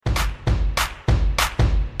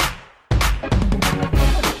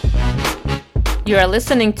You are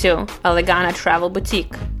listening to Elegana Travel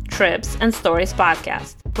Boutique, Trips and Stories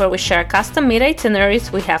podcast, where we share custom-made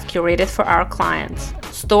itineraries we have curated for our clients,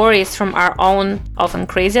 stories from our own, often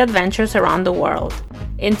crazy adventures around the world,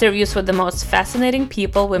 interviews with the most fascinating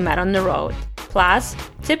people we met on the road, plus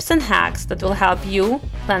tips and hacks that will help you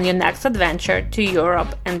plan your next adventure to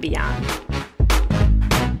Europe and beyond.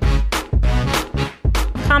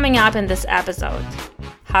 Coming up in this episode,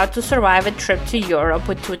 how to survive a trip to Europe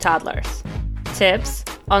with 2 toddlers, tips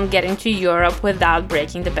on getting to Europe without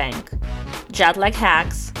breaking the bank, jet lag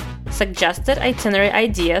hacks, suggested itinerary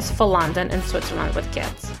ideas for London and Switzerland with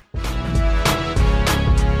kids.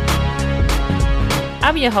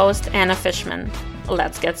 I'm your host, Anna Fishman.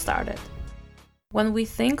 Let's get started. When we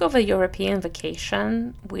think of a European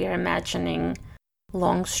vacation, we are imagining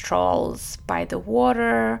long strolls by the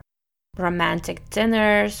water, romantic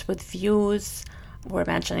dinners with views. We're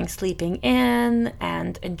imagining sleeping in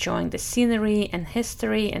and enjoying the scenery and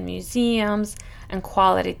history and museums and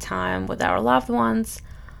quality time with our loved ones.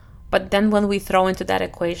 But then when we throw into that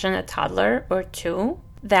equation a toddler or 2,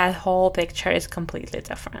 that whole picture is completely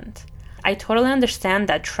different. I totally understand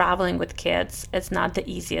that traveling with kids is not the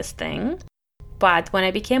easiest thing, but when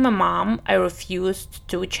I became a mom, I refused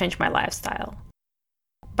to change my lifestyle.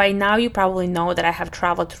 By now, you probably know that I have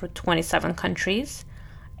traveled through 27 countries,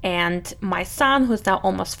 and my son, who's now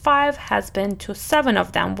almost 5, has been to 7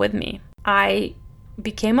 of them with me. I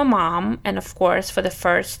became a mom, and of course, for the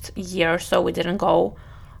first year or so, we didn't go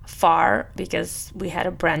far because we had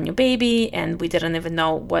a brand new baby, and we didn't even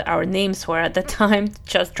know what our names were at the time,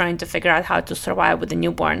 just trying to figure out how to survive with a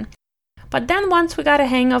newborn. But then once we got a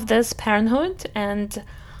hang of this parenthood, and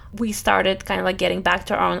we started kind of like getting back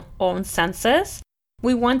to our own senses,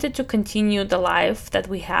 we wanted to continue the life that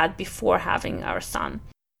we had before having our son.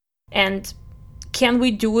 And can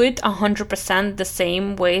we do it 100% the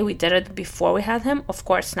same way we did it before we had him? Of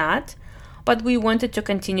course not. But we wanted to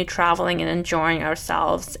continue traveling and enjoying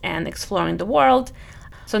ourselves and exploring the world.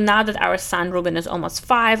 So now that our son Ruben is almost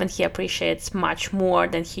 5 and he appreciates much more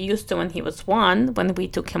than he used to when he was 1, when we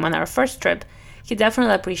took him on our first trip, he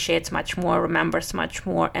definitely appreciates much more, remembers much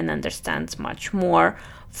more, and understands much more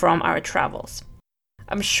from our travels.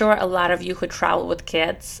 I'm sure a lot of you who travel with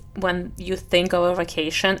kids, when you think of a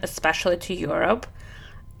vacation, especially to Europe,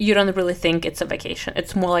 you don't really think it's a vacation.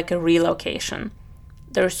 It's more like a relocation.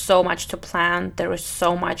 There's so much to plan. There is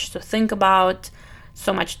so much to think about,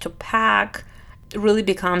 so much to pack. It really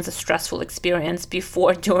becomes a stressful experience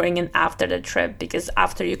before, during, and after the trip, because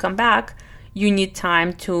after you come back, you need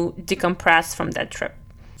time to decompress from that trip.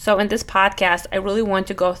 So in this podcast, I really want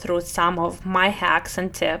to go through some of my hacks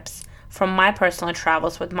and tips from my personal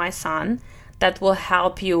travels with my son that will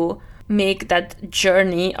help you make that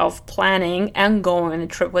journey of planning and going on a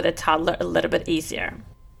trip with a toddler a little bit easier.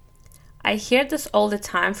 I hear this all the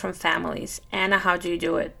time from families. Anna, how do you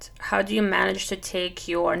do it? How do you manage to take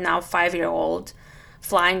your now 5-year-old,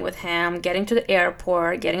 flying with him, getting to the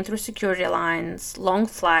airport, getting through security lines, long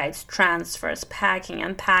flights, transfers, packing,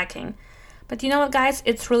 unpacking? But you know what, guys?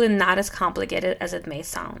 It's really not as complicated as it may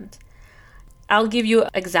sound. I'll give you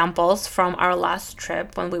examples from our last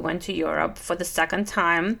trip when we went to Europe for the second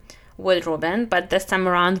time with Ruben, but this time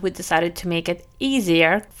around we decided to make it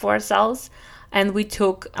easier for ourselves, and we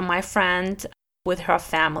took my friend with her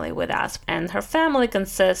family with us, and her family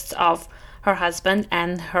consists of her husband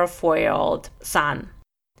and her 4-year-old son.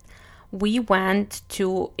 We went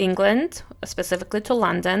to England, specifically to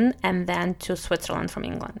London, and then to Switzerland from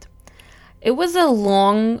England. It was a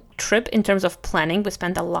long trip in terms of planning. We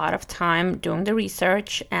spent a lot of time doing the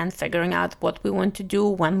research and figuring out what we want to do,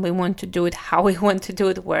 when we want to do it, how we want to do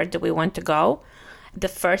it, where do we want to go. The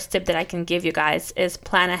first tip that I can give you guys is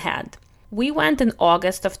plan ahead. We went in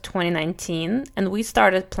August of 2019 and we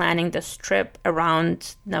started planning this trip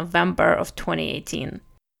around November of 2018.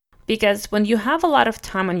 Because when you have a lot of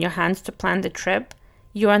time on your hands to plan the trip,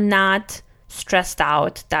 you are not stressed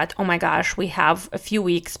out that, oh my gosh, we have a few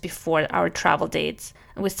weeks before our travel dates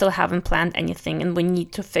and we still haven't planned anything and we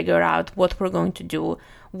need to figure out what we're going to do,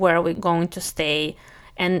 where we're going to stay,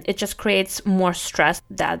 and it just creates more stress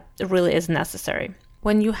that really is necessary.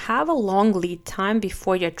 When you have a long lead time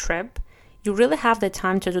before your trip, you really have the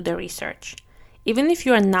time to do the research. Even if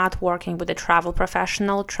you are not working with a travel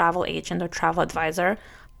professional, travel agent, or travel advisor,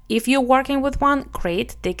 if you're working with one,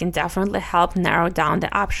 great, they can definitely help narrow down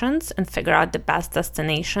the options and figure out the best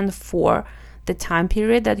destination for the time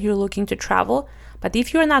period that you're looking to travel. But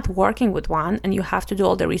if you're not working with one and you have to do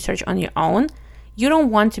all the research on your own, you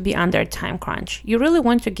don't want to be under a time crunch. You really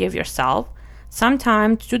want to give yourself some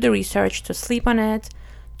time to do the research, to sleep on it,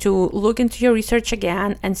 to look into your research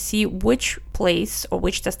again and see which place or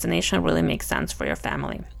which destination really makes sense for your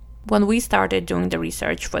family. When we started doing the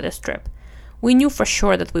research for this trip, we knew for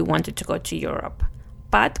sure that we wanted to go to Europe,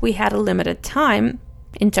 but we had a limited time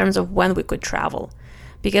in terms of when we could travel.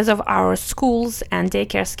 Because of our schools and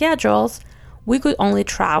daycare schedules, we could only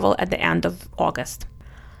travel at the end of August.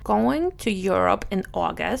 Going to Europe in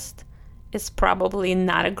August is probably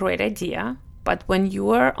not a great idea, but when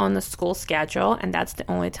you are on a school schedule and that's the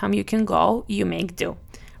only time you can go, you make do.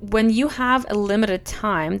 When you have a limited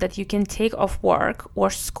time that you can take off work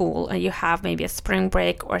or school, and you have maybe a spring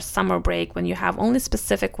break or summer break, when you have only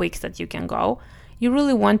specific weeks that you can go, you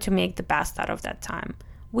really want to make the best out of that time.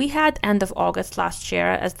 We had end of August last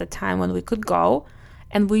year as the time when we could go,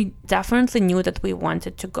 and we definitely knew that we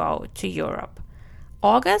wanted to go to Europe.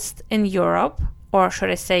 August in Europe, or should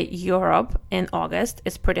I say Europe in August,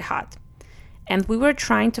 is pretty hot. And we were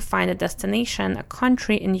trying to find a destination, a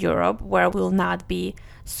country in Europe where we'll not be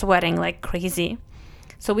sweating like crazy.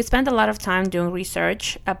 So we spent a lot of time doing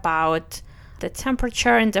research about the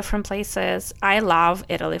temperature in different places. I love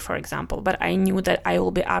Italy, for example, but I knew that I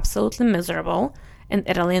will be absolutely miserable in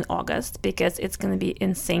Italy in August because it's going to be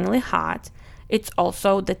insanely hot. It's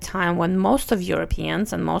also the time when most of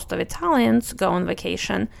Europeans and most of Italians go on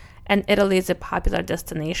vacation, and Italy is a popular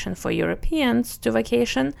destination for Europeans to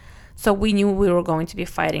vacation. So we knew we were going to be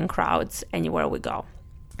fighting crowds anywhere we go.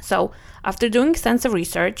 So after doing extensive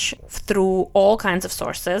research through all kinds of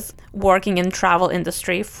sources, working in travel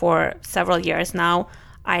industry for several years now,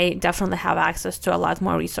 I definitely have access to a lot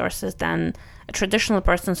more resources than a traditional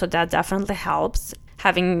person. So that definitely helps.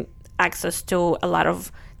 Having access to a lot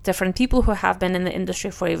of different people who have been in the industry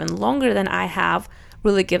for even longer than I have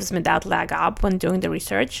really gives me that leg up when doing the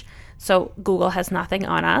research. So Google has nothing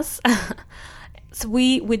on us. So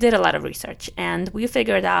we did a lot of research, and we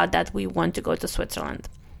figured out that we want to go to Switzerland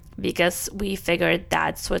because we figured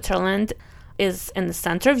that Switzerland is in the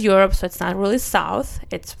center of Europe, so it's not really south.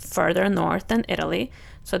 It's further north than Italy,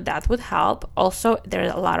 so that would help. Also, there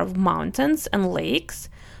are a lot of mountains and lakes,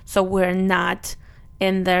 so we're not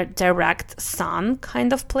in the direct sun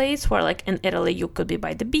kind of place where, like in Italy, you could be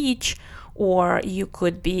by the beach or you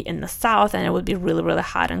could be in the south and it would be really, really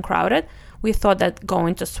hot and crowded. We thought that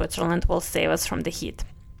going to Switzerland will save us from the heat.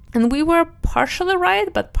 And we were partially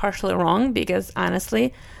right, but partially wrong, because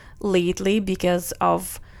honestly, lately, because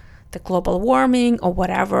of the global warming or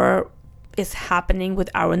whatever is happening with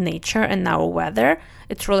our nature and our weather,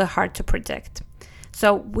 it's really hard to predict.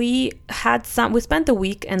 So we spent a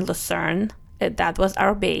week in Lucerne. That was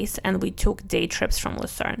our base, and we took day trips from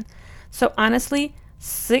Lucerne. So honestly,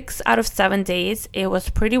 6 out of 7 days, it was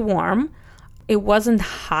pretty warm. It wasn't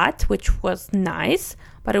hot, which was nice,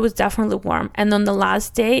 but it was definitely warm. And on the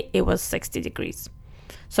last day, it was 60 degrees.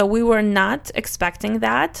 So we were not expecting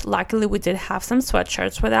that. Luckily, we did have some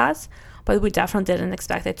sweatshirts with us, but we definitely didn't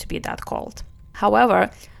expect it to be that cold.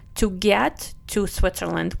 However, to get to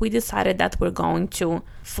Switzerland, we decided that we're going to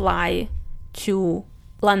fly to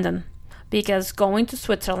London, because going to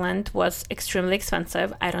Switzerland was extremely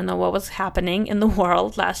expensive. I don't know what was happening in the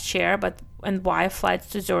world last year, and why flights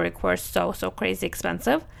to Zurich were so crazy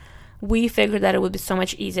expensive. We figured that it would be so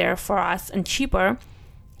much easier for us and cheaper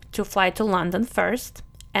to fly to London first,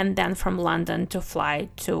 and then from London to fly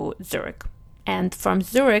to Zurich. And from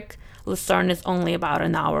Zurich, Lucerne is only about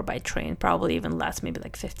an hour by train, probably even less, maybe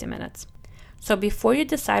like 50 minutes. So before you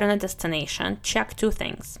decide on a destination, check 2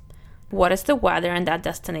 things. What is the weather in that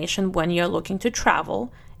destination when you're looking to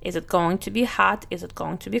travel? Is it going to be hot? Is it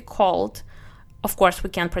going to be cold? Of course, we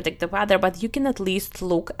can't predict the weather, but you can at least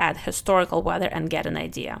look at historical weather and get an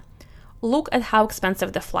idea. Look at how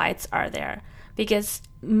expensive the flights are there, because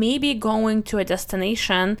maybe going to a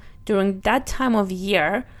destination during that time of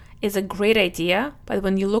year is a great idea, but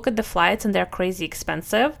when you look at the flights and they're crazy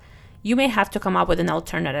expensive, you may have to come up with an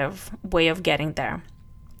alternative way of getting there.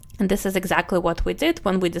 And this is exactly what we did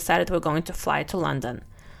when we decided we're going to fly to London.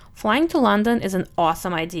 Flying to London is an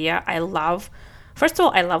awesome idea. First of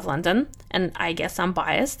all, I love London, and I guess I'm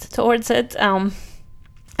biased towards it.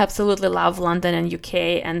 Absolutely love London and UK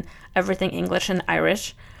and everything English and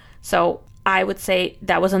Irish. So I would say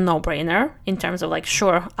that was a no-brainer in terms of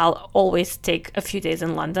sure, I'll always take a few days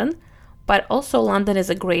in London. But also London is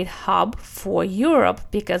a great hub for Europe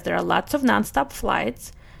because there are lots of nonstop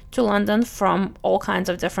flights to London from all kinds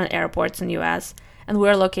of different airports in the US. And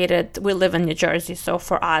we live in New Jersey, so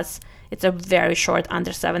for us, it's a very short,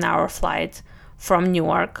 under 7-hour flight from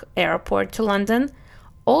Newark Airport to London.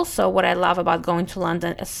 Also, what I love about going to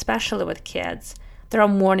London, especially with kids, there are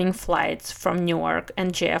morning flights from Newark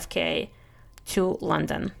and JFK to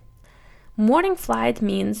London. Morning flight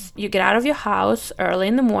means you get out of your house early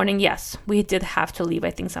in the morning. Yes, we did have to leave, I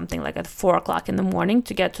think something like at 4 o'clock in the morning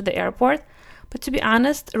to get to the airport. But to be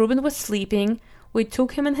honest, Ruben was sleeping. We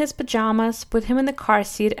took him in his pajamas, put him in the car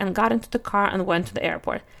seat, and got into the car and went to the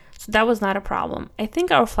airport. So that was not a problem. I think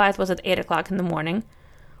our flight was at 8 o'clock in the morning.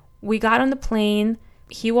 We got on the plane.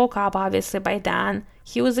 He woke up, obviously, by then.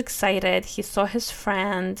 He was excited. He saw his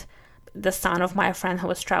friend, the son of my friend who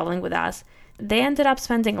was traveling with us. They ended up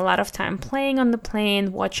spending a lot of time playing on the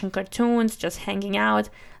plane, watching cartoons, just hanging out.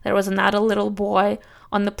 There was another little boy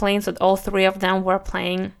on the plane, so all three of them were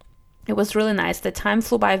playing. It was really nice. The time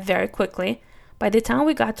flew by very quickly. By the time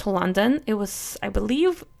we got to London, it was, I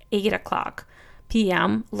believe, 8 o'clock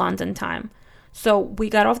p.m. London time. So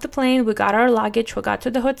we got off the plane, we got our luggage, we got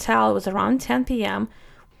to the hotel. It was around 10 p.m.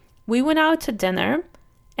 We went out to dinner,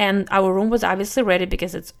 and our room was obviously ready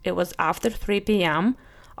because it was after 3 p.m.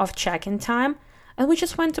 of check-in time, and we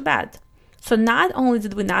just went to bed. So not only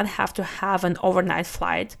did we not have to have an overnight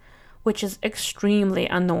flight, which is extremely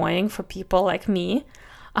annoying for people like me,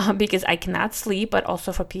 because I cannot sleep, but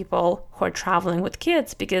also for people who are traveling with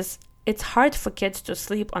kids, because it's hard for kids to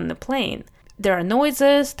sleep on the plane. There are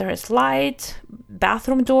noises, there is light,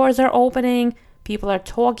 bathroom doors are opening, people are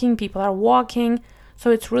talking, people are walking, so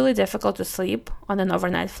it's really difficult to sleep on an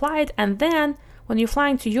overnight flight. And then when you're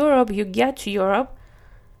flying to Europe, you get to Europe,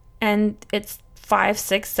 and it's 5,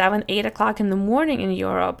 6, 7, 8 o'clock in the morning in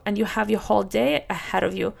Europe, and you have your whole day ahead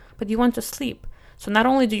of you, but you want to sleep. So not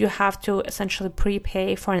only do you have to essentially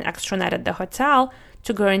prepay for an extra night at the hotel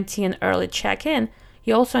to guarantee an early check-in,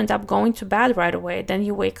 you also end up going to bed right away. Then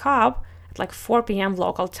you wake up at like 4 p.m.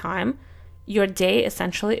 local time. Your day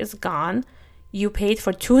essentially is gone. You paid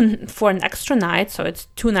for an extra night, so it's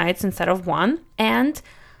 2 nights instead of 1. And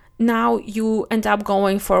now you end up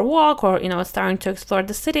going for a walk or, starting to explore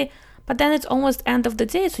the city, but then it's almost end of the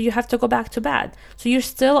day, so you have to go back to bed. So you're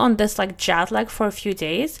still on this like jet lag for a few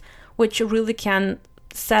days, which really can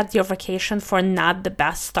set your vacation for not the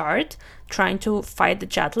best start, trying to fight the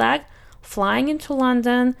jet lag. Flying into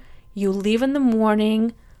London, you leave in the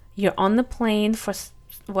morning, you're on the plane for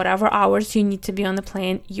whatever hours you need to be on the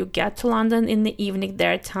plane, you get to London in the evening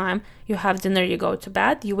their time, you have dinner, you go to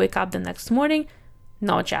bed, you wake up the next morning,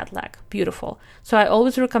 no jet lag. Beautiful. So I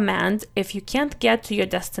always recommend, if you can't get to your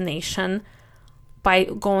destination by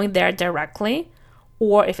going there directly,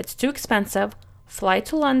 or if it's too expensive, fly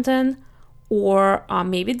to London, or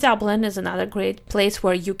maybe Dublin is another great place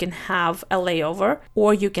where you can have a layover,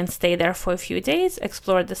 or you can stay there for a few days,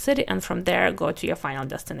 explore the city, and from there go to your final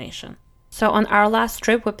destination. So on our last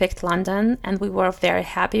trip, we picked London, and we were very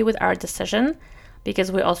happy with our decision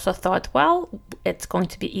because we also thought, well, it's going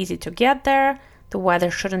to be easy to get there, the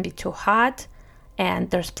weather shouldn't be too hot, and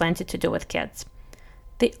there's plenty to do with kids.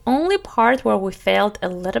 The only part where we failed a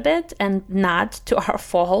little bit, and not to our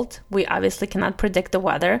fault, we obviously cannot predict the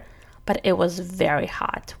weather, but it was very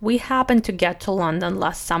hot. We happened to get to London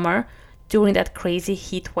last summer during that crazy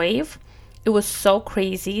heat wave. It was so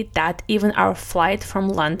crazy that even our flight from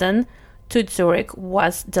London to Zurich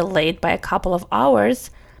was delayed by a couple of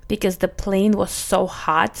hours because the plane was so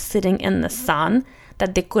hot sitting in the sun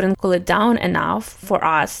that they couldn't cool it down enough for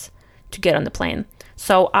us to get on the plane.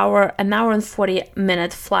 So our 1 hour and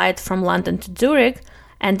 40-minute flight from London to Zurich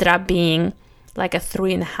ended up being like a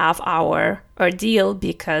 3.5 hour ordeal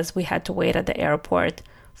because we had to wait at the airport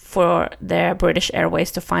for the British Airways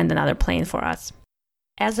to find another plane for us.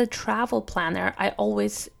 As a travel planner, I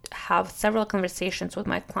always have several conversations with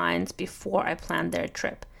my clients before I plan their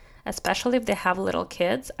trip. Especially if they have little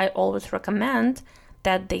kids, I always recommend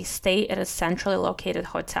that they stay at a centrally located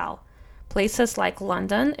hotel. Places like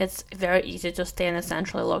London, it's very easy to stay in a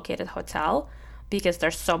centrally located hotel because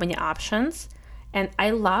there's so many options. And I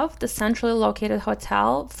love the centrally located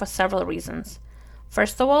hotel for several reasons.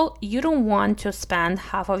 First of all, you don't want to spend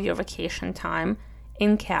half of your vacation time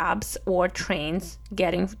in cabs or trains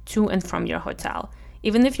getting to and from your hotel.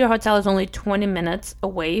 Even if your hotel is only 20 minutes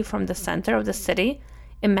away from the center of the city,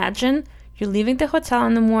 imagine you're leaving the hotel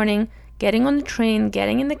in the morning, getting on the train,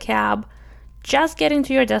 getting in the cab, just getting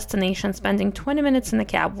to your destination, spending 20 minutes in the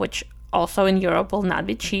cab, which also in Europe will not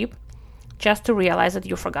be cheap, just to realize that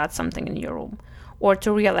you forgot something in your room, or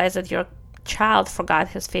to realize that your child forgot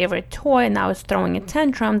his favorite toy and now is throwing a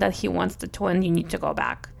tantrum that he wants the toy and you need to go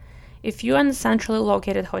back. If you're in a centrally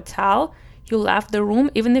located hotel, you left the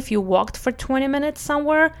room, even if you walked for 20 minutes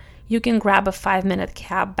somewhere, you can grab a 5-minute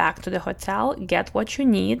cab back to the hotel, get what you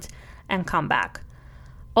need, and come back.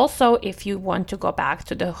 Also, if you want to go back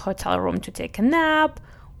to the hotel room to take a nap,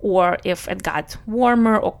 or if it got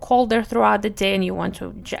warmer or colder throughout the day and you want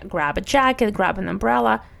to grab a jacket, grab an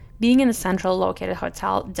umbrella, being in a centrally located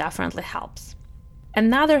hotel definitely helps.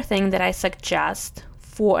 Another thing that I suggest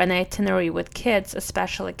for an itinerary with kids,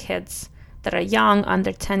 especially kids that are young,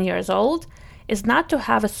 under 10 years old, is not to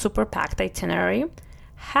have a super packed itinerary.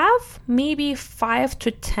 Have maybe 5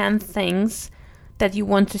 to 10 things that you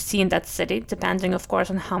want to see in that city, depending, of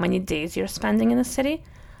course, on how many days you're spending in a city.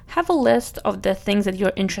 Have a list of the things that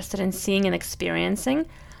you're interested in seeing and experiencing,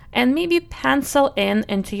 and maybe pencil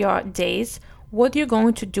into your days what you're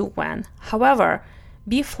going to do when. However,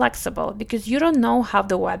 be flexible because you don't know how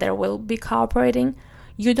the weather will be cooperating.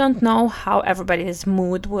 You don't know how everybody's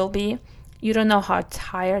mood will be. You don't know how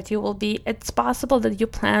tired you will be. It's possible that you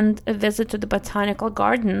planned a visit to the botanical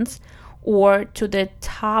gardens or to the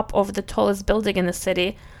top of the tallest building in the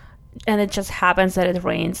city, and it just happens that it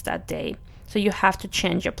rains that day. So you have to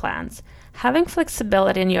change your plans. Having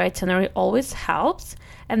flexibility in your itinerary always helps.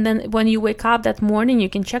 And then when you wake up that morning, you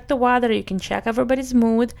can check the weather, you can check everybody's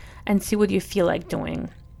mood and see what you feel like doing.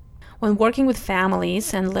 When working with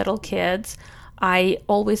families and little kids, I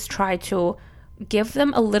always try to give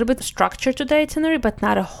them a little bit of structure to the itinerary, but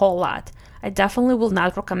not a whole lot. I definitely will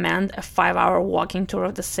not recommend a 5-hour walking tour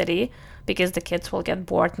of the city because the kids will get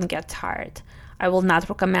bored and get tired. I will not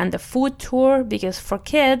recommend a food tour because for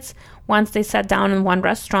kids, once they sat down in one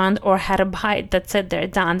restaurant or had a bite, that's it, they're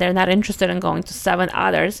done. They're not interested in going to 7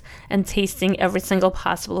 others and tasting every single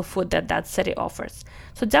possible food that city offers.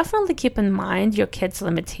 So definitely keep in mind your kids'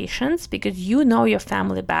 limitations because you know your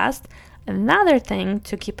family best. Another thing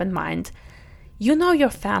to keep in mind, you know your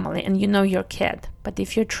family and you know your kid. But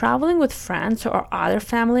if you're traveling with friends or other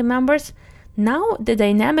family members, now the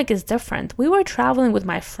dynamic is different. We were traveling with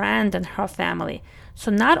my friend and her family.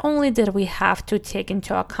 So not only did we have to take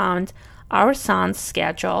into account our son's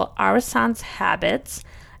schedule, our son's habits,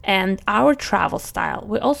 and our travel style,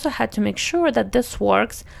 we also had to make sure that this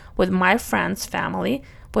works with my friend's family,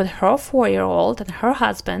 with her 4-year-old and her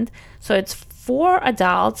husband. So it's 4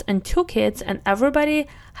 adults and 2 kids, and everybody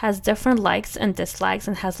has different likes and dislikes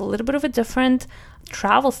and has a little bit of a different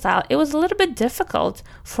travel style. It was a little bit difficult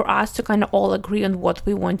for us to kind of all agree on what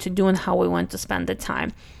we want to do and how we want to spend the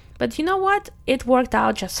time. But you know what? It worked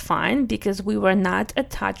out just fine because we were not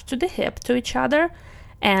attached to the hip to each other,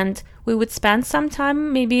 and we would spend some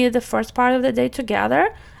time, maybe the first part of the day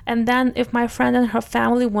together. And then if my friend and her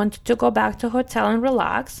family wanted to go back to a hotel and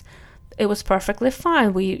relax, it was perfectly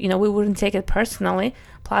fine. We wouldn't take it personally.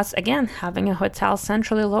 Plus, again, having a hotel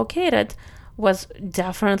centrally located was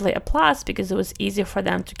definitely a plus because it was easy for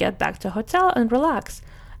them to get back to a hotel and relax.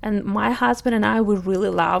 And my husband and I, we really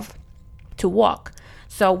love to walk.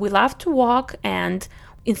 So we love to walk, and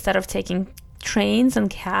instead of taking trains and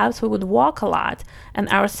cabs, we would walk a lot, and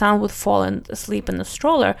our son would fall asleep in the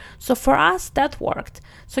stroller. So for us, that worked.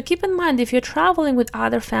 So keep in mind, if you're traveling with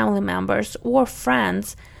other family members or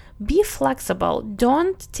friends, be flexible.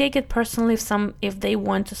 Don't take it personally if they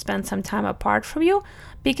want to spend some time apart from you,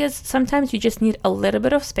 because sometimes you just need a little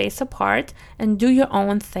bit of space apart and do your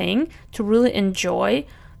own thing to really enjoy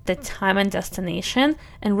the time and destination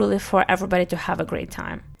and really for everybody to have a great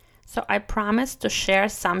time. So I promise to share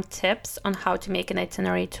some tips on how to make an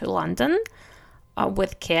itinerary to London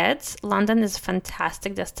with kids. London is a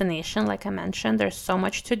fantastic destination. Like I mentioned, there's so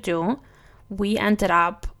much to do. We ended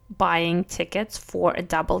up buying tickets for a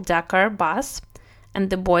double-decker bus, and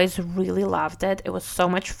the boys really loved it. It was so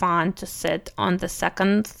much fun to sit on the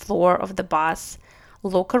second floor of the bus,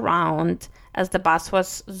 look around as the bus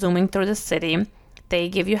was zooming through the city. They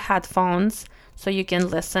give you headphones so you can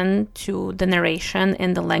listen to the narration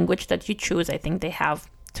in the language that you choose. I think they have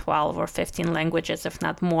 12 or 15 languages, if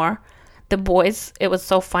not more. The boys, it was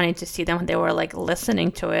so funny to see them. They were like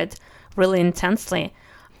listening to it really intensely.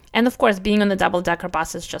 And of course, being on the double-decker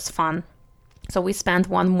bus is just fun. So we spent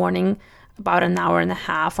one morning about an hour and a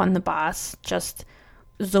half on the bus, just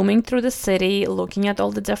zooming through the city, looking at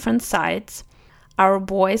all the different sites. Our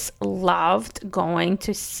boys loved going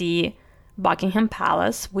to see Buckingham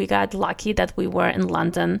Palace. We got lucky that we were in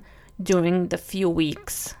London during the few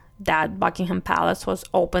weeks that Buckingham Palace was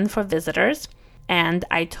open for visitors. And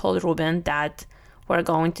I told Ruben that we're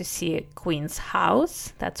going to see Queen's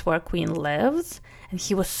house. That's where Queen lives. And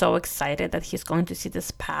he was so excited that he's going to see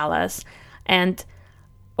this palace. And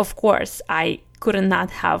of course, I could not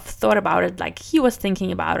have thought about it like he was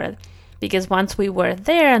thinking about it. Because once we were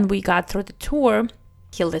there and we got through the tour,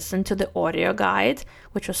 he listened to the audio guide,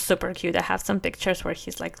 which was super cute. I have some pictures where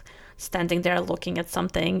he's like standing there looking at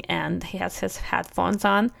something and he has his headphones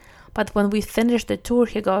on. But when we finished the tour,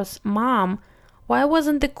 he goes, "Mom, why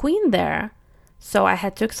wasn't the Queen there?" So I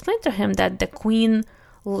had to explain to him that the Queen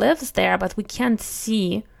lives there, but we can't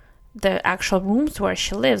see the actual rooms where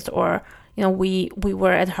she lives, or we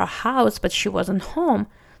were at her house, but she wasn't home.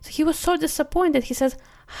 So he was so disappointed. He says,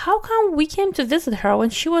 how come we came to visit her when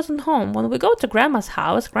she wasn't home? When we go to grandma's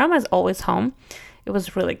house, grandma's always home. It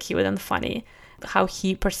was really cute and funny how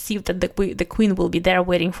he perceived that the queen will be there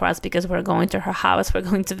waiting for us because we're going to her house. We're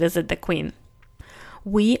going to visit the queen.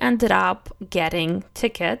 We ended up getting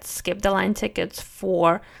tickets, skip the line tickets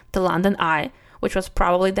for the London Eye, which was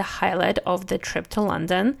probably the highlight of the trip to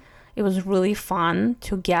London. It was really fun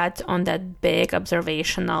to get on that big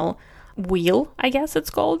observational wheel, I guess it's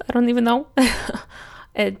called. I don't even know.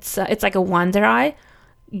 It's like a wonder eye.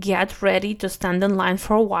 Get ready to stand in line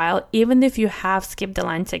for a while. Even if you have skip the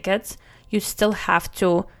line tickets, you still have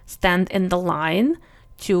to stand in the line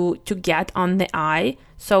to get on the eye.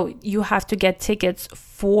 So you have to get tickets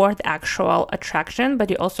for the actual attraction, but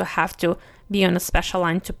you also have to be on a special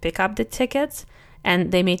line to pick up the tickets.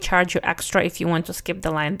 And they may charge you extra if you want to skip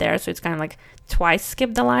the line there. So it's kind of like twice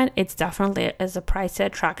skip the line. It's definitely is a pricey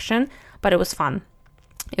attraction, but it was fun.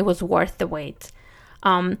 It was worth the wait.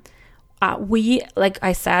 We, like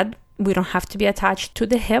I said, we don't have to be attached to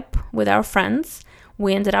the hip with our friends.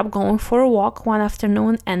 We ended up going for a walk one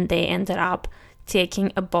afternoon, and they ended up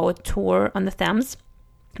taking a boat tour on the Thames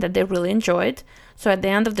that they really enjoyed. So at the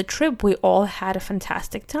end of the trip, we all had a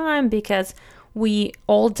fantastic time because we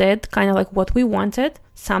all did kind of like what we wanted.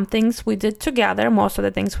 Some things we did together, most of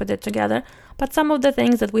the things we did together, but some of the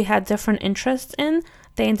things that we had different interests in,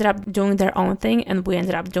 they ended up doing their own thing and we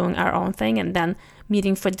ended up doing our own thing, and then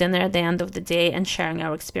meeting for dinner at the end of the day and sharing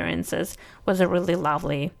our experiences was a really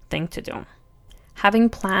lovely thing to do. Having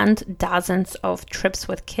planned dozens of trips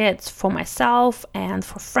with kids for myself and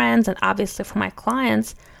for friends and obviously for my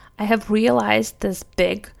clients, I have realized this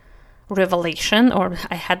big revelation, or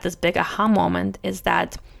I had this big aha moment, is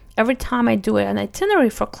that every time I do an itinerary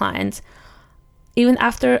for clients, even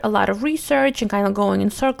after a lot of research and kind of going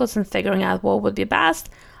in circles and figuring out what would be best,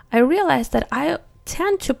 I realized that I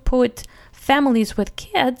tend to put families with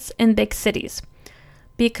kids in big cities.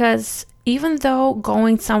 Because even though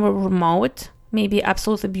going somewhere remote may be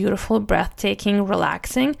absolutely beautiful, breathtaking,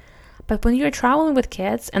 relaxing, but when you're traveling with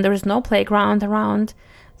kids and there is no playground around,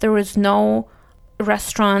 there is no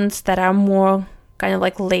restaurants that are more kind of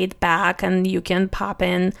like laid back and you can pop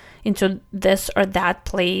into this or that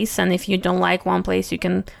place, and if you don't like one place you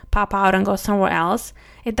can pop out and go somewhere else.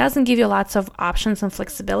 It doesn't give you lots of options and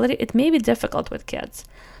flexibility. It may be difficult with kids.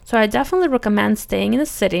 So I definitely recommend staying in a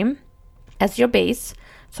city as your base.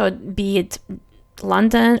 So be it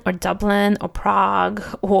London or Dublin or Prague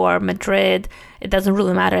or Madrid, it doesn't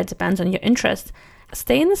really matter. It depends on your interest.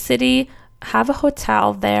 Stay in the city, have a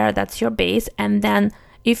hotel there, that's your base, and then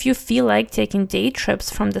if you feel like taking day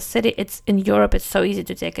trips from the city, it's in Europe, it's so easy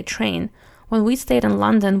to take a train. When we stayed in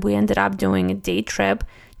London, we ended up doing a day trip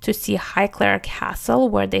to see Highclere Castle,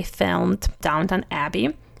 where they filmed Downton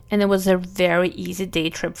Abbey, and it was a very easy day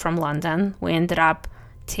trip from London. We ended up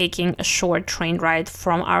taking a short train ride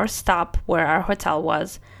from our stop where our hotel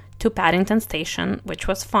was to Paddington Station, which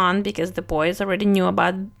was fun because the boys already knew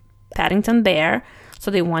about Paddington Bear,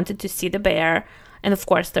 so they wanted to see the bear. And of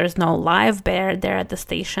course, there's no live bear there at the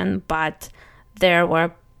station, but there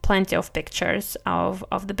were plenty of pictures of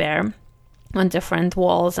the bear on different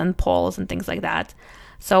walls and poles and things like that.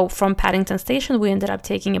 So from Paddington Station, we ended up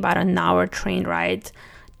taking about an hour train ride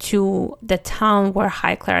to the town where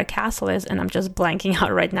Highclere Castle is, and I'm just blanking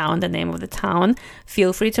out right now on the name of the town.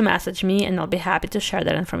 Feel free to message me and I'll be happy to share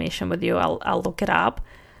that information with you. I'll look it up.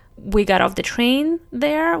 We got off the train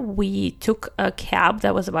there. We took a cab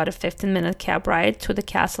that was about a 15-minute cab ride to the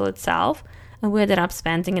castle itself, and we ended up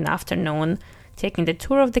spending an afternoon taking the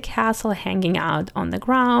tour of the castle, hanging out on the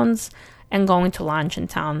grounds, and going to lunch in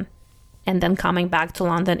town. And then coming back to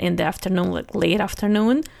London in the afternoon, like late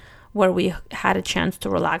afternoon, where we had a chance to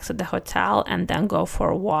relax at the hotel and then go for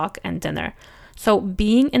a walk and dinner. So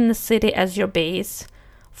being in the city as your base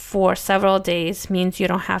for several days means you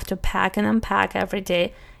don't have to pack and unpack every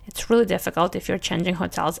day. It's really difficult if you're changing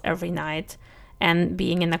hotels every night and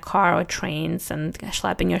being in a car or trains and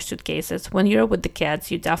schlepping your suitcases. When you're with the kids,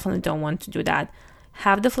 you definitely don't want to do that.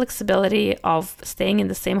 Have the flexibility of staying in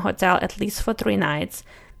the same hotel at least for 3 nights.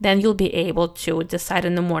 Then you'll be able to decide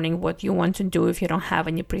in the morning what you want to do if you don't have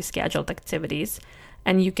any pre-scheduled activities.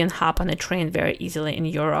 And you can hop on a train very easily in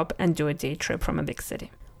Europe and do a day trip from a big city.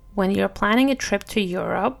 When you're planning a trip to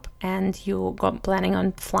Europe and you go planning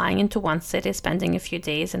on flying into one city, spending a few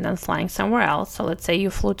days and then flying somewhere else. So let's say you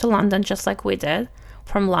flew to London just like we did.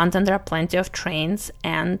 From London, there are plenty of trains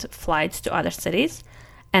and flights to other cities.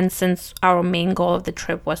 And since our main goal of the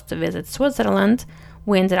trip was to visit Switzerland,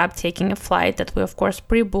 we ended up taking a flight that we, of course,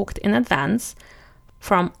 pre-booked in advance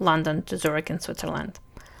from London to Zurich in Switzerland.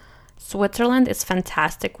 Switzerland is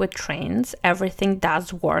fantastic with trains. Everything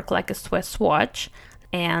does work like a Swiss watch.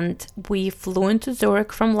 And we flew into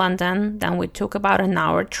Zurich from London. Then we took about an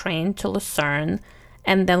hour train to Lucerne.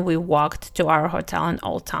 And then we walked to our hotel in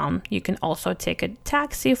Old Town. You can also take a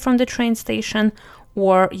taxi from the train station,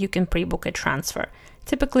 or you can pre-book a transfer.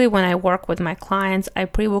 Typically, when I work with my clients, I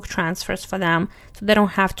pre-book transfers for them so they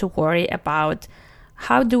don't have to worry about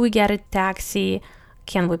how do we get a taxi?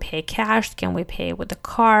 Can we pay cash? Can we pay with a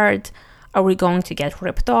card? Are we going to get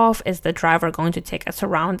ripped off? Is the driver going to take us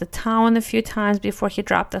around the town a few times before he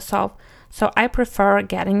dropped us off? So I prefer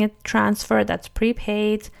getting a transfer that's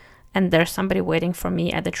prepaid, and there's somebody waiting for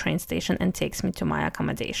me at the train station and takes me to my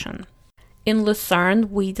accommodation. In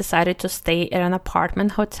Lucerne, we decided to stay at an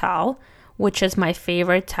apartment hotel, which is my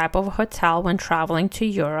favorite type of hotel when traveling to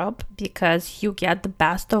Europe because you get the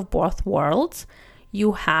best of both worlds.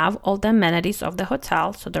 You have all the amenities of the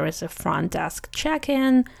hotel. So there is a front desk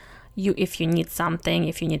check-in. If you need something,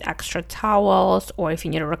 if you need extra towels, or if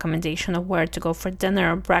you need a recommendation of where to go for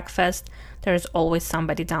dinner or breakfast, there's always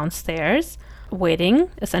somebody downstairs waiting,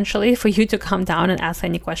 essentially, for you to come down and ask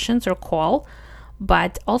any questions or call.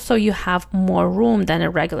 But also you have more room than a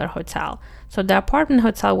regular hotel. So the apartment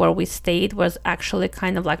hotel where we stayed was actually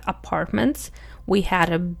kind of like apartments. We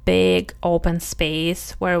had a big open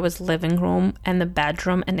space where it was living room and a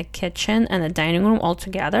bedroom and a kitchen and a dining room all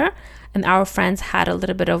together. And our friends had a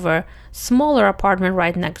little bit of a smaller apartment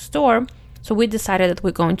right next door. So we decided that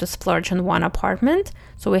we're going to splurge on one apartment.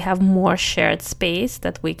 So we have more shared space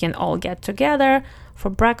that we can all get together for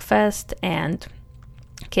breakfast, and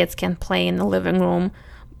kids can play in the living room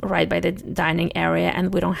right by the dining area,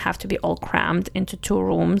 and we don't have to be all crammed into 2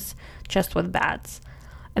 rooms just with beds.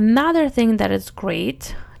 Another thing that is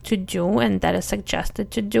great to do and that is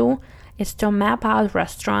suggested to do is to map out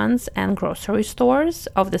restaurants and grocery stores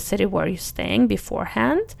of the city where you're staying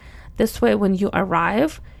beforehand. This way, when you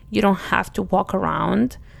arrive, you don't have to walk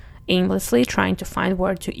around aimlessly trying to find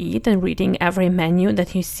where to eat and reading every menu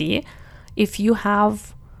that you see. If you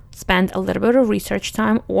have spent a little bit of research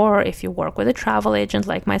time, or if you work with a travel agent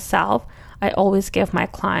like myself, I always give my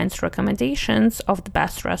clients recommendations of the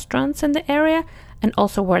best restaurants in the area and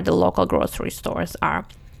also where the local grocery stores are.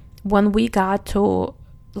 When we got to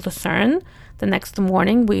Lucerne, the next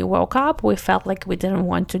morning we woke up, we felt like we didn't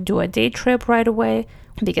want to do a day trip right away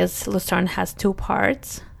because Lucerne has 2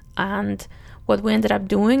 parts. And what we ended up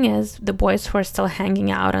doing is the boys were still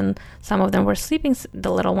hanging out and some of them were sleeping.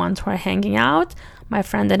 The little ones were hanging out. My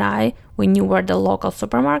friend and I, we knew where the local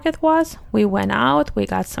supermarket was. We went out, we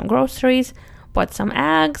got some groceries, bought some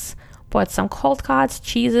eggs, bought some cold cuts,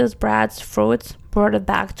 cheeses, breads, fruits, brought it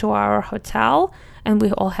back to our hotel, and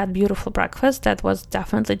we all had beautiful breakfast that was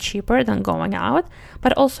definitely cheaper than going out,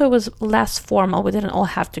 but also it was less formal. We didn't all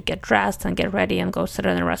have to get dressed and get ready and go sit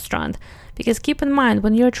in a restaurant. Because keep in mind,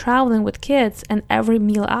 when you're traveling with kids and every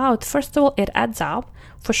meal out, first of all, it adds up.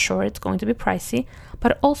 For sure, it's going to be pricey.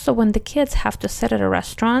 But also when the kids have to sit at a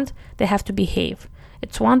restaurant, they have to behave.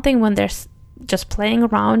 It's one thing when they're just playing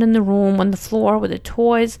around in the room, on the floor with the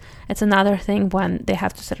toys. It's another thing when they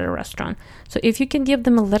have to sit at a restaurant. So if you can give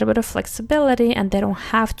them a little bit of flexibility and they don't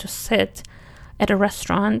have to sit at a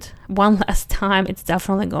restaurant one last time, it's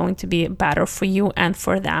definitely going to be better for you and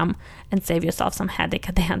for them and save yourself some headache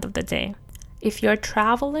at the end of the day. If you're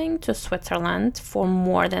traveling to Switzerland for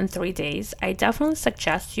more than 3 days, I definitely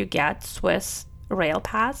suggest you get Swiss Rail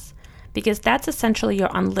Pass because that's essentially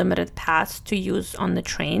your unlimited pass to use on the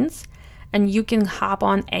trains. And you can hop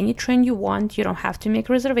on any train you want. You don't have to make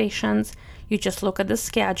reservations. You just look at the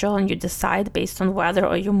schedule and you decide based on weather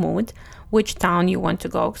or your mood which town you want to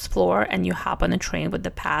go explore, and you hop on a train with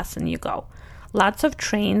the pass and you go. Lots of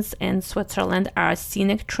trains in Switzerland are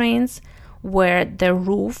scenic trains where the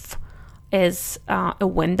roof is a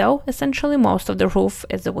window. Essentially, most of the roof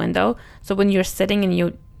is a window. So when you're sitting and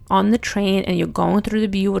you're on the train and you're going through the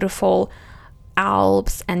beautiful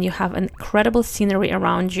Alps and you have incredible scenery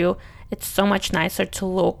around you, it's so much nicer to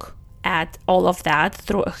look at all of that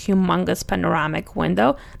through a humongous panoramic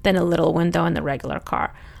window than a little window in a regular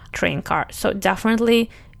train car. So definitely,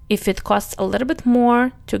 if it costs a little bit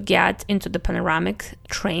more to get into the panoramic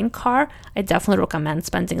train car, I definitely recommend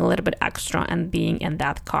spending a little bit extra and being in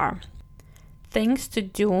that car. Things to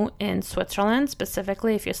do in Switzerland,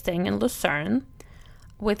 specifically if you're staying in Lucerne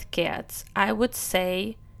with kids, I would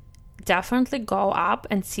say definitely go up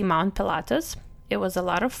and see Mount Pilatus. It was a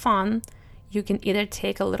lot of fun. You can either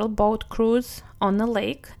take a little boat cruise on the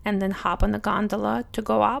lake and then hop on the gondola to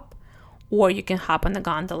go up, or you can hop on the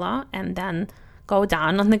gondola and then go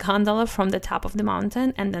down on the gondola from the top of the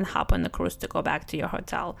mountain and then hop on the cruise to go back to your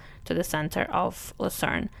hotel, to the center of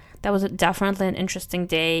Lucerne. that was definitely an interesting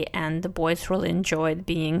day, and the boys really enjoyed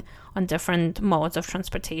being on different modes of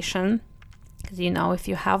transportation. Because, if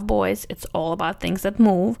you have boys, it's all about things that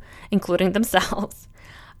move, including themselves.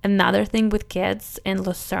 Another thing with kids in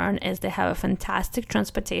Lucerne is they have a fantastic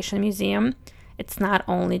transportation museum. It's not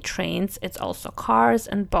only trains, it's also cars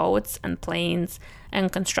and boats and planes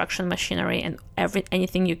and construction machinery and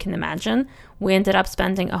anything you can imagine. We ended up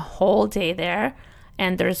spending a whole day there,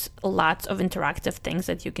 and there's lots of interactive things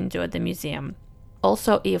that you can do at the museum.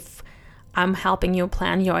 Also, if I'm helping you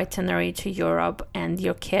plan your itinerary to Europe and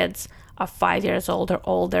your kids are 5 years old or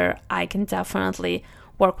older, I can definitely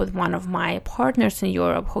work with one of my partners in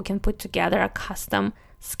Europe who can put together a custom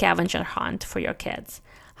scavenger hunt for your kids.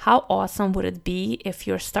 How awesome would it be if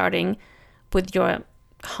you're starting with your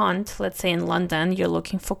hunt, let's say in London, you're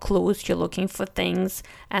looking for clues, you're looking for things,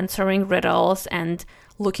 answering riddles, and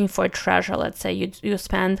looking for a treasure. Let's say you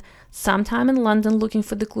spend some time in London looking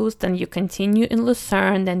for the clues, then you continue in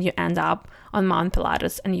Lucerne, then you end up on Mount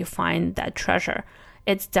Pilatus and you find that treasure.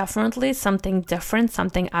 It's definitely something different,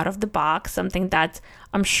 something out of the box, something that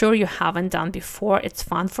I'm sure you haven't done before. It's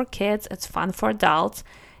fun for kids, it's fun for adults.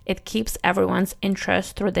 It keeps everyone's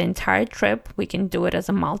interest through the entire trip. We can do it as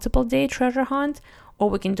a multiple day treasure hunt, or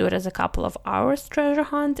we can do it as a couple of hours treasure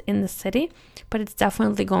hunt in the city. But it's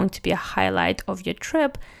definitely going to be a highlight of your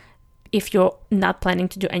trip if you're not planning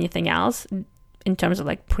to do anything else in terms of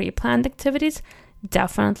like pre-planned activities.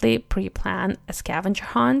 Definitely pre-plan a scavenger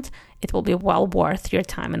hunt. It will be well worth your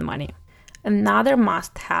time and money. Another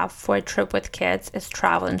must-have for a trip with kids is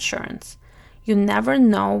travel insurance. You never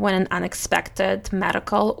know when an unexpected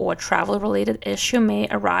medical or travel-related issue may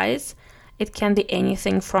arise. It can be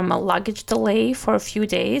anything from a luggage delay for a few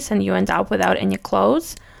days and you end up without any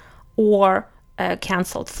clothes, or a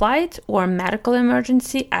canceled flight, or a medical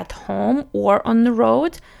emergency at home or on the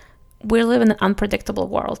road. We live in an unpredictable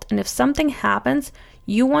world, and if something happens,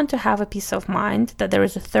 you want to have a peace of mind that there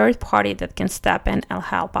is a third party that can step in and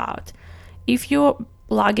help out. If your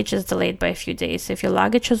luggage is delayed by a few days, if your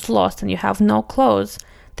luggage is lost and you have no clothes,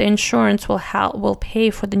 the insurance will pay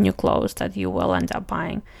for the new clothes that you will end up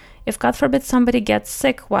buying. If, God forbid, somebody gets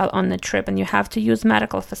sick while on the trip and you have to use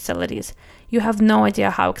medical facilities, you have no idea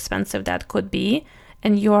how expensive that could be,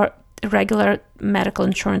 and your regular medical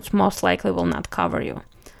insurance most likely will not cover you.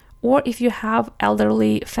 Or if you have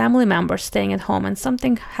elderly family members staying at home and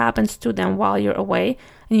something happens to them while you're away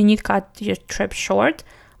and you need to cut your trip short,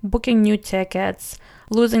 booking new tickets,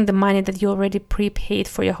 losing the money that you already prepaid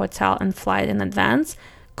for your hotel and flight in advance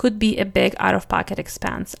could be a big out-of-pocket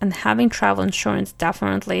expense. And having travel insurance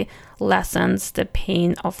definitely lessens the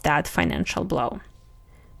pain of that financial blow.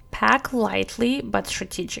 Pack lightly but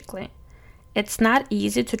strategically. It's not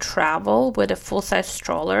easy to travel with a full-size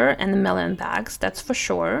stroller and a million bags, that's for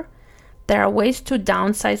sure. There are ways to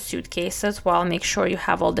downsize suitcases while make sure you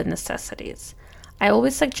have all the necessities. I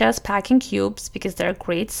always suggest packing cubes because they're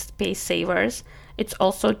great space savers. It's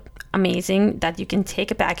also amazing that you can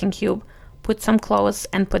take a packing cube, put some clothes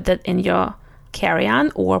and put that in your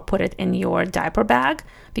carry-on or put it in your diaper bag,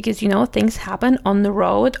 because things happen on the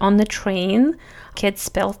road, on the train. Kids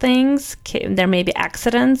spill things. There may be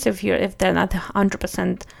accidents if they're not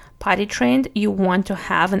 100% potty trained. You want to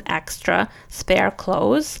have an extra spare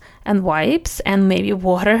clothes and wipes and maybe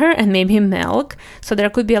water and maybe milk. So there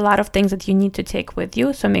could be a lot of things that you need to take with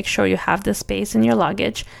you. So make sure you have the space in your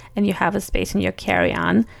luggage and you have a space in your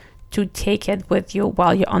carry-on to take it with you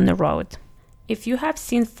while you're on the road. If you have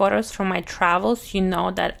seen photos from my travels, you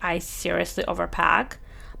know that I seriously overpack,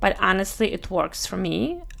 but honestly, it works for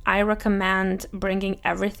me. I recommend bringing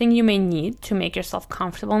everything you may need to make yourself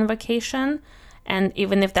comfortable on vacation, and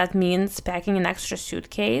even if that means packing an extra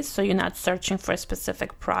suitcase so you're not searching for a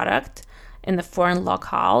specific product in the foreign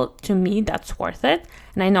locale, to me, that's worth it.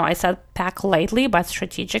 And I know I said pack lightly but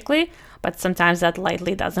strategically, but sometimes that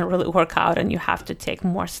lightly doesn't really work out and you have to take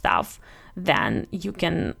more stuff than you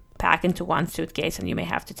can pack into one suitcase and you may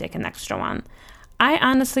have to take an extra one. I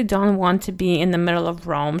honestly don't want to be in the middle of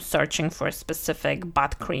Rome searching for a specific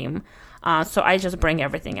butt cream, so I just bring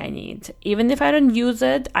everything I need. Even if I don't use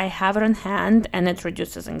it, I have it on hand and it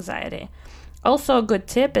reduces anxiety. Also, a good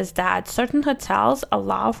tip is that certain hotels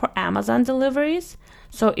allow for Amazon deliveries.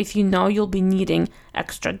 So if you know you'll be needing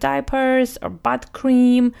extra diapers or butt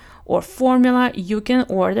cream or formula, you can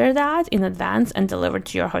order that in advance and deliver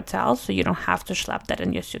to your hotel so you don't have to schlep that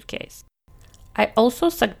in your suitcase. I also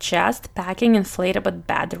suggest packing inflatable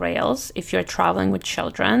bed rails if you're traveling with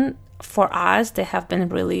children. For us, they have been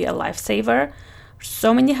really a lifesaver.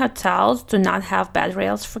 So many hotels do not have bed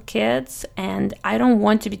rails for kids, and I don't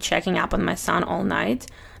want to be checking up on my son all night,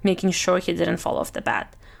 making sure he didn't fall off the bed.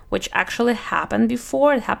 which actually happened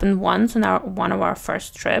before. It happened once on one of our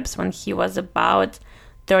first trips when he was about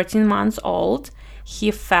 13 months old.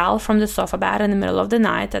 He fell from the sofa bed in the middle of the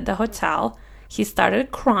night at the hotel. He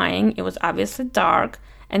started crying. It was obviously dark,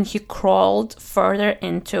 and he crawled further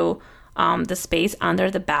into the space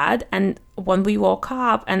under the bed. And when we woke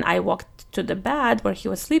up and I walked to the bed where he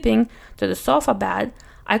was sleeping, to the sofa bed,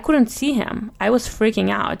 I couldn't see him. I was freaking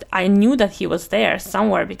out. I knew that he was there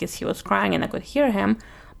somewhere because he was crying and I could hear him,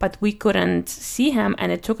 but we couldn't see him,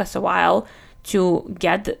 and it took us a while to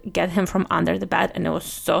get him from under the bed, and it was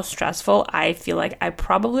so stressful. I feel like I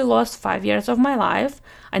probably lost 5 years of my life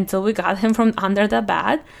until we got him from under the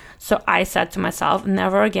bed. So I said to myself,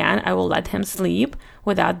 never again, I will let him sleep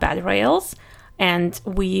without bed rails. And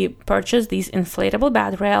we purchased these inflatable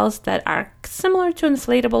bed rails that are similar to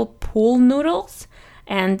inflatable pool noodles.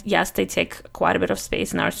 And yes, they take quite a bit of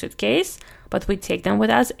space in our suitcase, but we take them with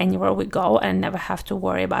us anywhere we go and never have to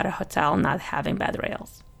worry about a hotel not having bed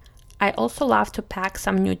rails. I also love to pack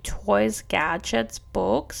some new toys, gadgets,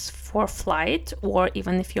 books for flight, or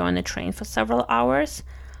even if you're on a train for several hours,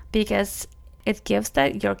 because it gives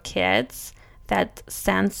your kids that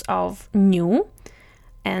sense of new.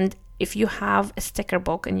 And if you have a sticker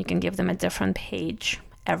book and you can give them a different page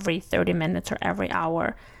every 30 minutes or every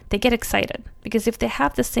hour, they get excited. Because if they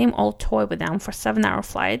have the same old toy with them for 7-hour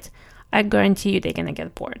flight, I guarantee you they're going to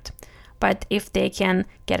get bored. But if they can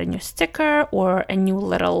get a new sticker or a new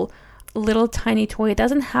little tiny toy, it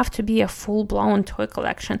doesn't have to be a full-blown toy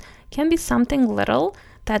collection. It can be something little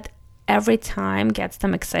that every time gets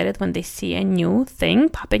them excited when they see a new thing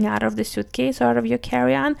popping out of the suitcase or out of your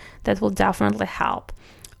carry-on. That will definitely help.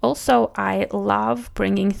 Also, I love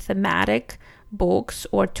bringing thematic books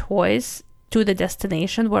or toys to the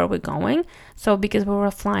destination where we're going. So because we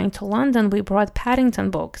were flying to London, we brought Paddington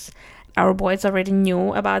books. Our boys already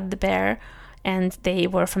knew about the bear and they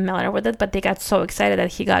were familiar with it, but they got so excited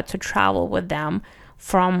that he got to travel with them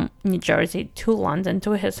from New Jersey to London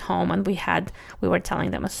to his home. And we were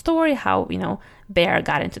telling them a story how, Bear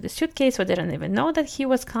got into the suitcase. We didn't even know that he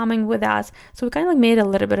was coming with us. So we kind of made a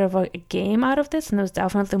little bit of a game out of this, and it was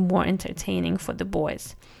definitely more entertaining for the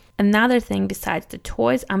boys. Another thing besides the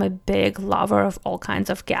toys, I'm a big lover of all kinds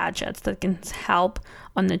of gadgets that can help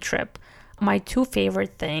on the trip. My two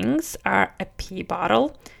favorite things are a pee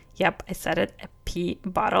bottle. Yep, I said it, a pee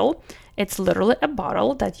bottle. It's literally a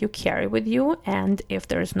bottle that you carry with you, and if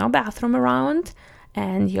there's no bathroom around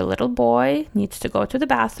and your little boy needs to go to the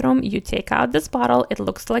bathroom, you take out this bottle. It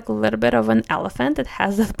looks like a little bit of an elephant. It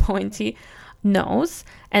has a pointy nose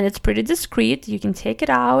and it's pretty discreet. You can take it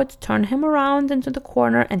out, turn him around into the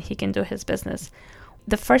corner, and he can do his business.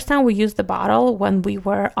 The first time we used the bottle, when we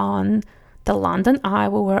were on the London Eye,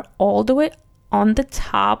 we were all the way on the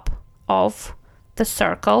top of the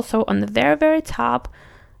circle. So on the very, very top,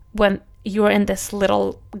 when you're in this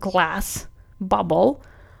little glass bubble,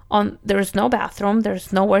 there's no bathroom,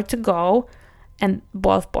 there's nowhere to go, and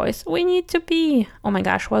both boys, we need to pee. Oh my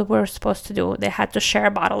gosh, what were we supposed to do? They had to share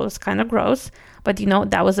a bottle. It was kind of gross, but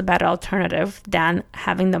that was a better alternative than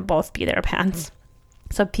having them both pee their pants.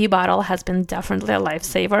 So pee bottle has been definitely a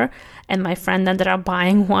lifesaver, and my friend ended up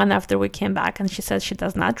buying one after we came back, and she said she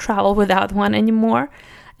does not travel without one anymore.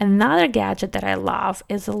 Another gadget that I love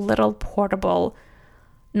is a little portable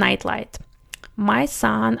nightlight. My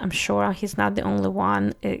son, I'm sure he's not the only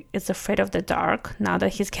one, is afraid of the dark. Now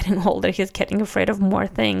that he's getting older, he's getting afraid of more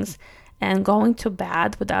things. And going to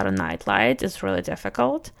bed without a nightlight is really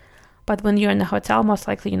difficult. But when you're in a hotel, most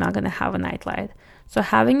likely you're not going to have a nightlight. So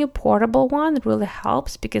having a portable one really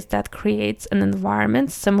helps because that creates an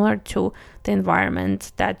environment similar to the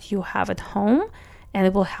environment that you have at home, and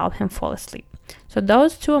it will help him fall asleep. So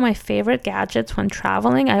those two are my favorite gadgets when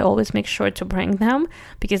traveling. I always make sure to bring them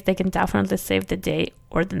because they can definitely save the day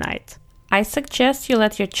or the night. I suggest you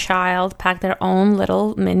let your child pack their own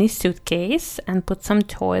little mini suitcase and put some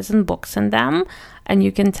toys and books in them. And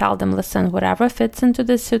you can tell them, listen, whatever fits into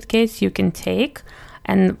this suitcase, you can take.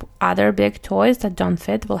 And other big toys that don't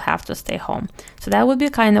fit will have to stay home. So that would be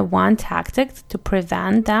kind of one tactic to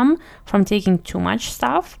prevent them from taking too much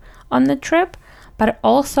stuff on the trip. But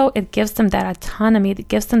also it gives them that autonomy, it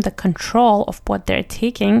gives them the control of what they're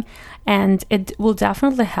taking, and it will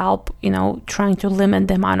definitely help, trying to limit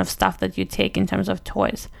the amount of stuff that you take in terms of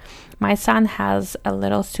toys. My son has a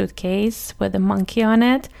little suitcase with a monkey on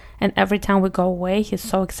it, and every time we go away, he's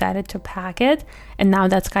so excited to pack it. And now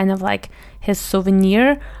that's kind of like his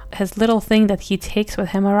souvenir, his little thing that he takes with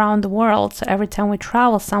him around the world. So every time we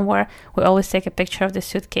travel somewhere, we always take a picture of the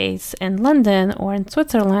suitcase in London or in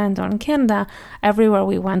Switzerland or in Canada. Everywhere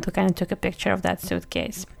we went, we kind of took a picture of that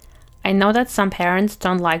suitcase. I know that some parents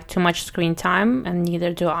don't like too much screen time, and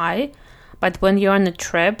neither do I, but when you're on a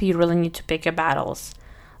trip, you really need to pick your battles.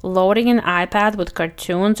 Loading an iPad with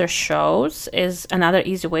cartoons or shows is another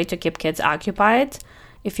easy way to keep kids occupied.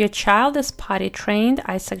 If your child is potty trained,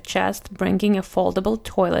 I suggest bringing a foldable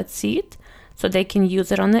toilet seat so they can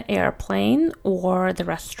use it on the airplane or the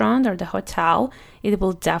restaurant or the hotel. It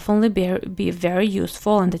will definitely be very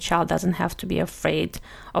useful, and the child doesn't have to be afraid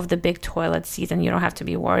of the big toilet seat, and you don't have to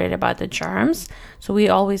be worried about the germs. So we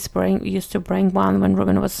always used to bring one when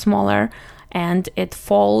Ruben was smaller, and it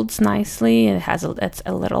folds nicely. It's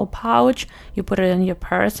a little pouch. You put it in your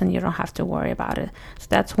purse and you don't have to worry about it. So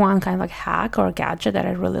that's one kind of like hack or gadget that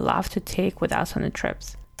I really love to take with us on the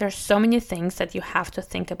trips. There's so many things that you have to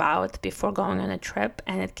think about before going on a trip,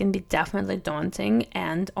 and it can be definitely daunting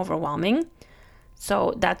and overwhelming.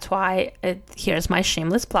 So that's why here's my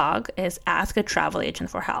shameless plug, is ask a travel agent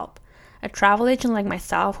for help. A travel agent like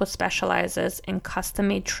myself who specializes in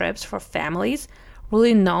custom-made trips for families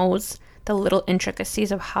really knows the little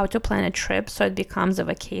intricacies of how to plan a trip so it becomes a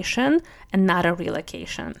vacation and not a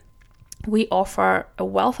relocation. We offer a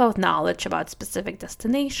wealth of knowledge about specific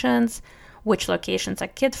destinations, which locations are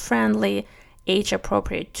kid-friendly,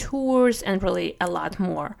 age-appropriate tours, and really a lot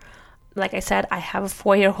more. Like I said, I have a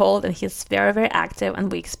 4-year-old and he's very, very active,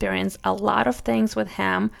 and we experience a lot of things with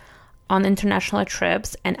him on international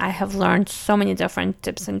trips, and I have learned so many different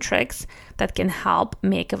tips and tricks that can help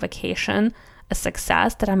make a vacation a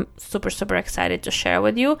success that I'm super, super excited to share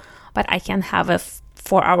with you, but I can't have a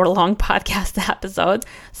 4-hour-long podcast episode.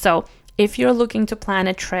 So if you're looking to plan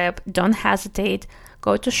a trip, don't hesitate.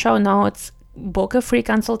 Go to show notes, book a free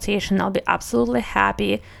consultation. I'll be absolutely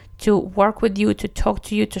happy to work with you, to talk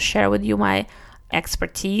to you, to share with you my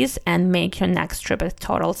expertise and make your next trip a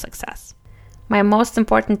total success. My most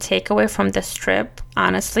important takeaway from this trip,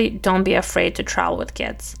 honestly, don't be afraid to travel with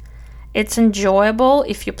kids. It's enjoyable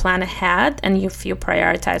if you plan ahead and if you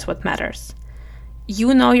prioritize what matters.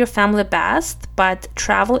 You know your family best, but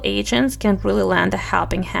travel agents can really lend a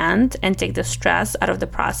helping hand and take the stress out of the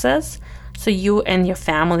process, so you and your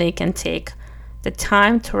family can take the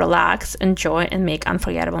time to relax, enjoy, and make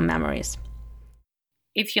unforgettable memories.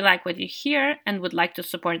 If you like what you hear and would like to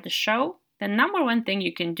support the show, the number one thing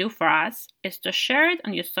you can do for us is to share it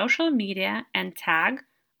on your social media and tag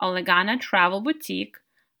Olegana Travel Boutique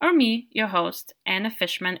or me, your host, Anna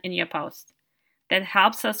Fishman, in your post. That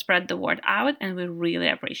helps us spread the word out, and we really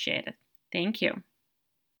appreciate it. Thank you.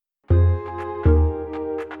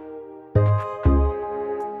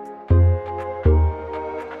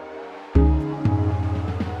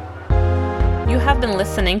 You have been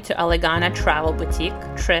listening to Olegana Travel Boutique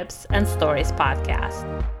Trips and Stories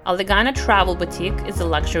podcast. Olegana Travel Boutique is a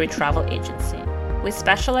luxury travel agency. We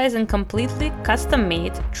specialize in completely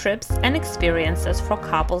custom-made trips and experiences for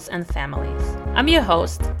couples and families. I'm your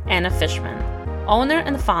host, Anna Fishman, owner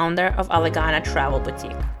and founder of Olegana Travel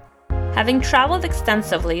Boutique. Having traveled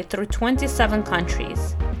extensively through 27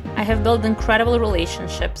 countries, I have built incredible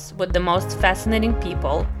relationships with the most fascinating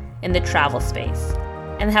people in the travel space,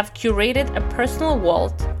 and have curated a personal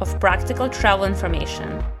vault of practical travel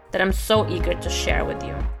information that I'm so eager to share with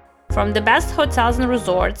you. From the best hotels and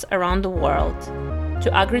resorts around the world to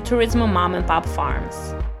agriturismo mom and pop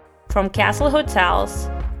farms, from castle hotels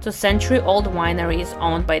to century-old wineries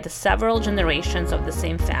owned by the several generations of the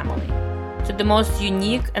same family, to the most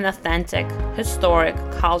unique and authentic, historic,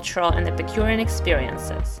 cultural, and Epicurean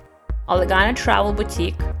experiences, Olegana Travel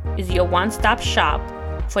Boutique is your one-stop shop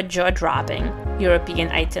for jaw-dropping European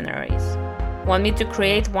itineraries. Want me to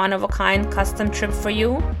create one-of-a-kind custom trip for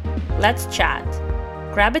you? Let's chat.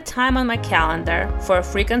 Grab a time on my calendar for a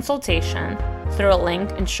free consultation through a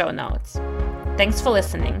link in show notes. Thanks for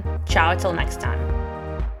listening. Ciao till next time.